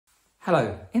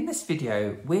Hello, in this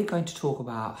video, we're going to talk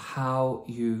about how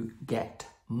you get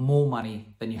more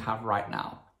money than you have right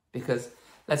now. Because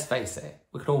let's face it,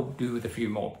 we could all do with a few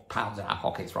more pounds in our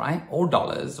pockets, right? Or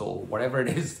dollars or whatever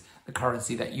it is, the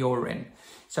currency that you're in.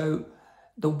 So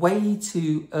the way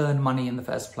to earn money in the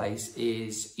first place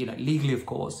is, legally, of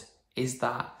course, is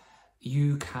that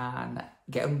you can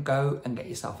go and get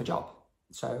yourself a job.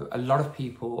 So a lot of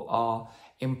people are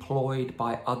employed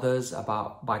by others,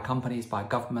 by companies, by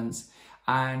governments,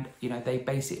 and they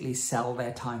basically sell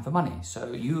their time for money.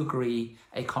 So you agree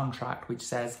a contract which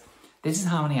says, this is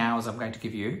how many hours I'm going to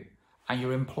give you, and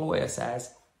your employer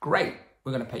says, great,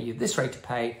 we're going to pay you this rate of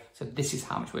pay, so this is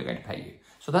how much we're going to pay you.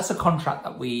 So that's a contract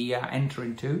that we enter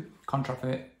into,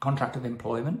 contract of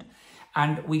employment,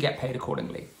 and we get paid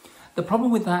accordingly. The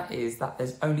problem with that is that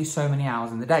there's only so many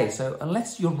hours in the day. So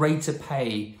unless your rate of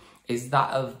pay is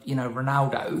that of,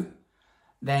 Ronaldo,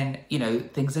 then,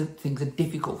 things are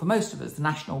difficult for most of us. The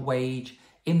national wage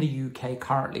in the UK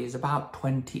currently is about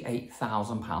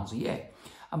 £28,000 a year.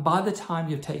 And by the time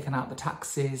you've taken out the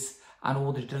taxes and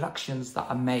all the deductions that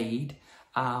are made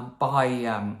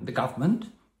by the government,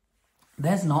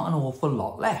 there's not an awful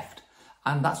lot left.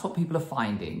 And that's what people are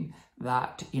finding,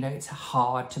 that, it's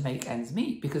hard to make ends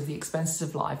meet because the expenses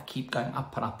of life keep going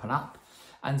up and up and up.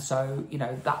 And so,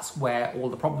 that's where all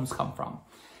the problems come from.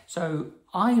 So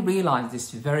I realized this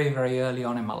very, very early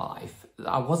on in my life.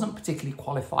 I wasn't particularly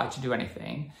qualified to do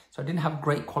anything. So I didn't have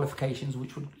great qualifications,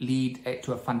 which would lead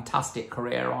to a fantastic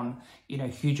career on,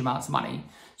 huge amounts of money.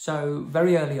 So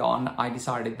very early on, I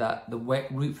decided that the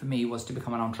route for me was to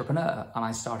become an entrepreneur. And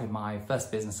I started my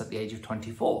first business at the age of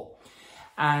 24.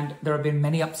 And there have been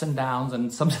many ups and downs.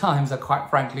 And sometimes I quite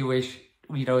frankly wish,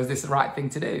 is this the right thing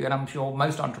to do? And I'm sure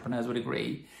most entrepreneurs would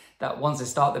agree that once they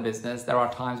start the business, there are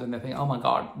times when they think, oh my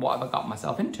God, what have I got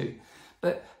myself into?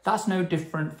 But that's no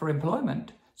different for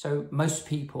employment. So most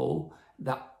people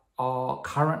that are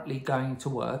currently going to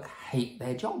work hate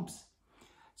their jobs.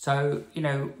 So,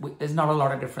 there's not a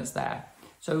lot of difference there.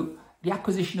 So the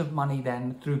acquisition of money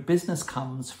then through business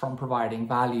comes from providing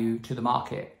value to the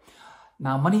market.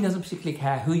 Now, money doesn't particularly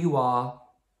care who you are,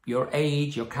 your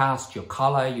age, your caste, your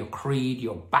color, your creed,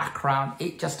 your background.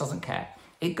 It just doesn't care.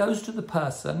 It goes to the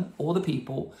person or the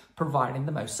people providing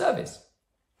the most service.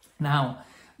 Now,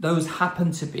 those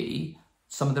happen to be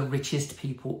some of the richest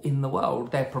people in the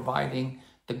world. They're providing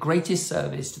the greatest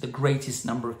service to the greatest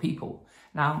number of people.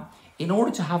 Now, in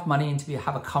order to have money and to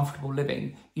have a comfortable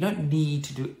living, you don't need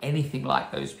to do anything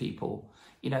like those people.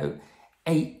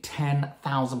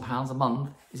 £8,000-10,000 a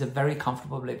month is a very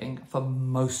comfortable living for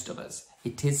most of us.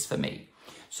 It is for me.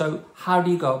 So how do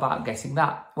you go about getting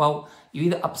that? Well, you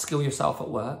either upskill yourself at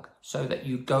work so that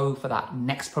you go for that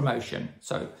next promotion.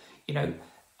 So,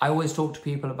 I always talk to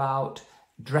people about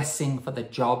dressing for the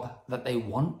job that they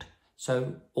want.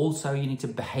 So also you need to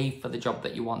behave for the job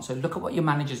that you want. So look at what your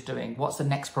manager's doing. What's the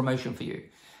next promotion for you?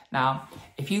 Now,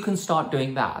 if you can start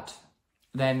doing that,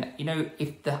 then,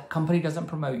 if the company doesn't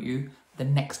promote you, the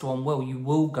next one will. You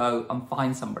will go and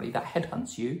find somebody that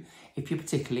headhunts you if you're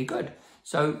particularly good.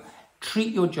 So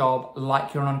treat your job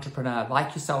like you're an entrepreneur,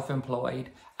 like you're self-employed,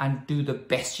 and do the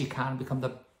best you can, become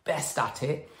the best at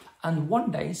it. And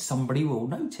one day somebody will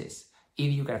notice.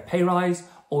 Either you get a pay rise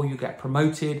or you get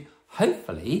promoted.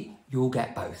 Hopefully you'll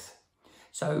get both.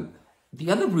 So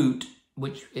the other route,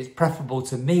 which is preferable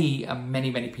to me and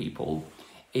many, many people,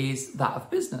 is that of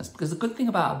business. Because the good thing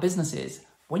about a business is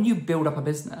when you build up a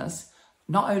business,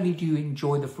 not only do you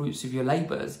enjoy the fruits of your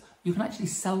labors, you can actually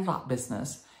sell that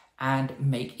business and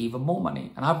make even more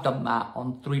money. And I've done that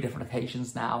on 3 different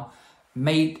occasions now,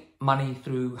 made money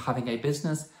through having a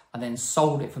business and then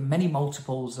sold it for many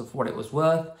multiples of what it was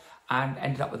worth and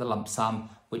ended up with a lump sum,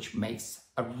 which makes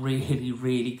a really,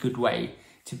 really good way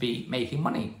to be making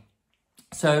money.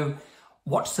 So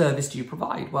what service do you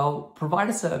provide? Well, provide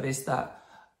a service that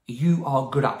you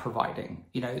are good at providing.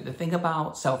 The thing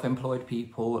about self-employed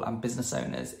people and business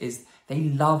owners is they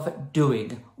love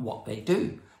doing what they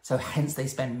do. So hence they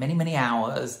spend many, many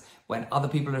hours when other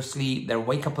people are asleep, they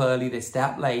wake up early, they stay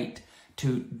up late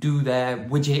to do their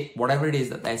widget, whatever it is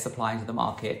that they're supplying to the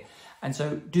market. And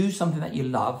so do something that you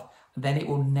love, then it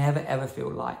will never ever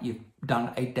feel like you've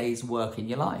done a day's work in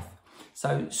your life.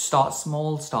 So start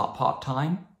small, start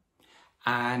part-time,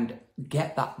 and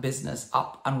get that business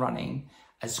up and running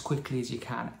as quickly as you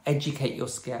can. Educate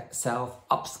yourself,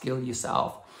 upskill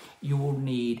yourself. You will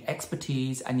need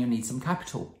expertise and you'll need some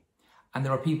capital. And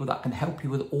there are people that can help you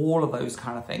with all of those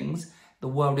kind of things. The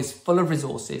world is full of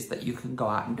resources that you can go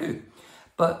out and do.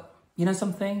 But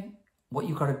something? What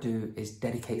you've got to do is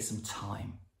dedicate some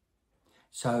time.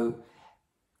 So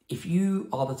if you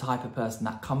are the type of person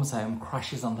that comes home,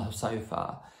 crashes on the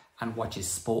sofa and watches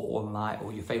sport all night,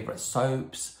 or your favorite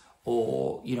soaps,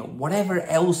 or, you know, whatever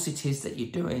else it is that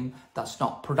you're doing that's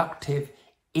not productive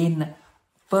in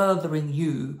furthering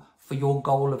you for your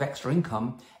goal of extra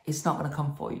income, it's not going to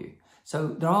come for you. So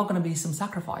there are going to be some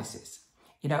sacrifices,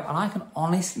 you know, and I can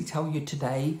honestly tell you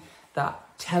today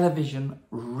that television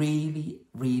really,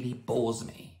 really bores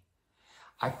me.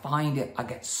 I find it, I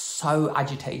get so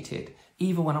agitated,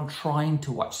 even when I'm trying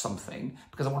to watch something,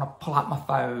 because I want to pull out my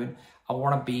phone, I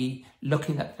want to be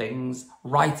looking at things,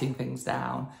 writing things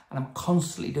down, and I'm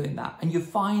constantly doing that. And you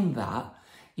find that,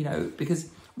 you know,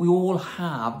 because we all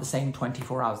have the same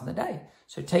 24 hours in the day.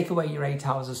 So take away your 8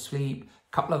 hours of sleep,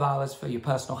 a couple of hours for your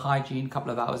personal hygiene, a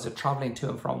couple of hours of traveling to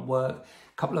and from work,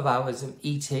 a couple of hours of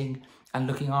eating and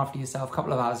looking after yourself, a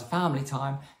couple of hours of family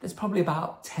time. There's probably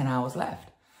about 10 hours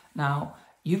left. Now,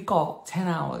 you've got 10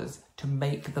 hours to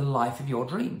make the life of your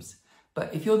dreams.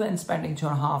 But if you're then spending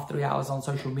 2.5, 3 hours on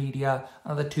social media,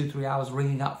 another 2, 3 hours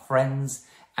ringing up friends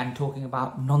and talking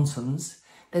about nonsense,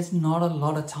 there's not a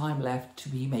lot of time left to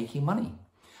be making money.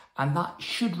 And that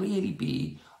should really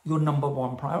be your number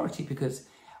one priority, because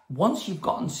once you've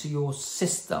gotten to your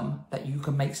system that you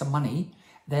can make some money,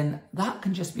 then that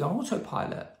can just be on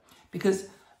autopilot, because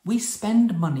we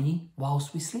spend money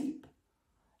whilst we sleep.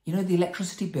 You know, the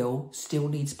electricity bill still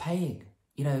needs paying.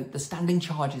 You know, the standing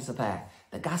charges are there,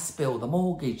 the gas bill, the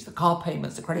mortgage, the car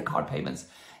payments, the credit card payments,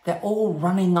 they're all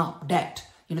running up debt.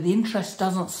 You know, the interest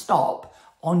doesn't stop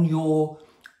on your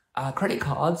credit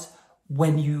cards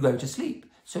when you go to sleep.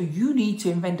 So you need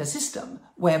to invent a system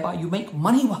whereby you make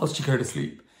money whilst you go to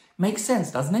sleep. Makes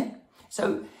sense, doesn't it?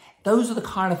 So those are the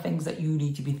kind of things that you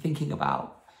need to be thinking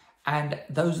about. And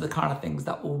those are the kind of things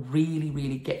that will really,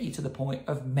 really get you to the point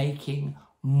of making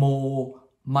more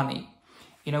money.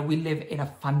 You know, we live in a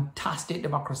fantastic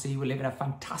democracy. We live in a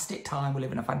fantastic time. We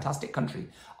live in a fantastic country.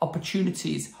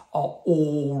 Opportunities are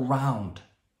all round.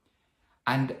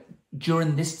 And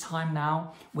during this time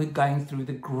now, we're going through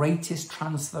the greatest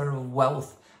transfer of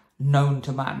wealth known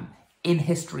to man in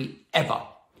history ever.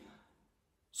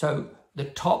 So the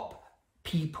top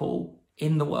people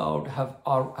in the world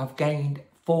have gained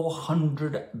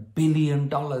 $400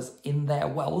 billion in their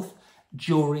wealth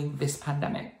during this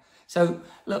pandemic. So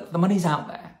look, the money's out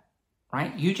there,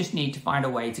 right? You just need to find a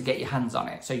way to get your hands on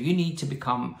it. So you need to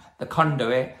become the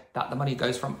conduit that the money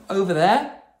goes from over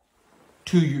there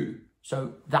to you.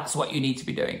 So that's what you need to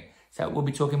be doing. So we'll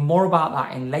be talking more about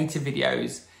that in later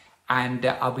videos, and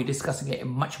I'll be discussing it in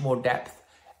much more depth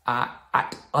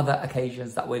at other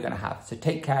occasions that we're going to have. So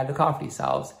take care, look after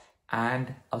yourselves,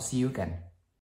 and I'll see you again.